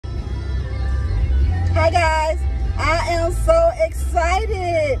Hi guys, I am so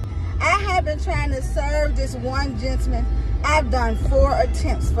excited. I have been trying to serve this one gentleman. I've done 4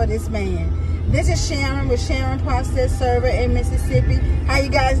 attempts for this man. This is Sharon with Sharon Process Server in Mississippi. How you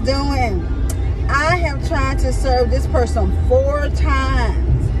guys doing? I have tried to serve this person 4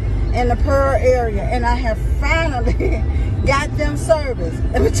 times in the Pearl area, and I have finally got them service.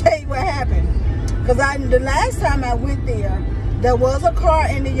 Let me tell you what happened. Because the last time I went there was a car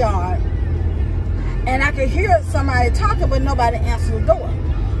in the yard, and I could hear somebody talking, but nobody answered the door.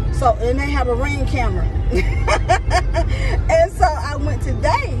 So, and they have a Ring camera. And so I went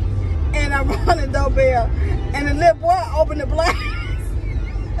today, and I rang the doorbell, and the little boy opened the blinds.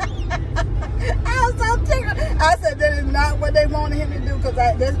 I was so tickled. I said, that is not what they wanted him to do, because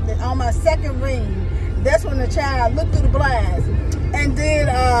on my second ring, that's when the child looked through the blinds. And then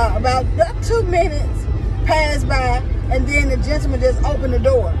about 2 minutes passed by, and then the gentleman just opened the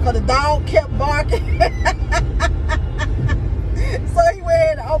door, because the dog kept barking. So he went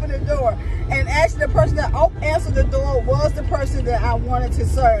ahead and opened the door. And actually the person that answered the door was the person that I wanted to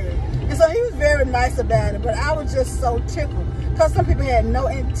serve. And so he was very nice about it, but I was just so tickled, because some people had no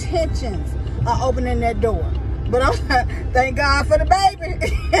intentions of opening that door. But I'm thank God for the baby.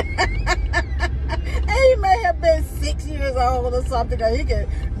 And he may have been 6 years old or something, because he could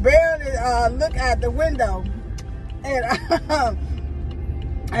barely look out the window. And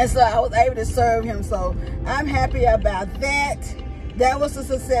so I was able to serve him. So I'm happy about that. That was a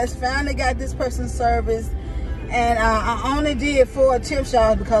success. Finally got this person's service. And I only did 4 attempts,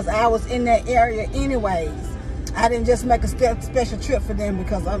 y'all, because I was in that area anyways. I didn't just make a special trip for them,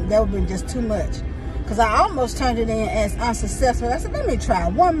 because that would have been just too much. Because I almost turned it in as unsuccessful. I said, let me try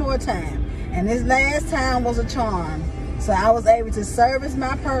one more time. And this last time was a charm. So I was able to service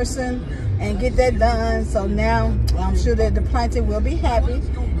my person and get that done. So now I'm sure that the plaintiff will be happy.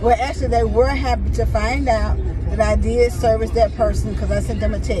 Well, actually, they were happy to find out that I did service that person, because I sent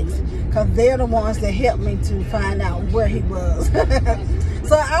them a text, because they're the ones that helped me to find out where he was.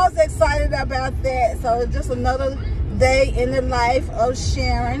 So I was excited about that. So it's just another day in the life of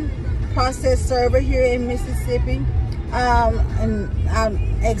Sharon, Process Server here in Mississippi. And I'm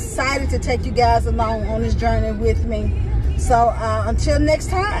excited to take you guys along on this journey with me. So until next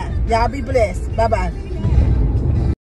time, y'all be blessed. Bye-bye.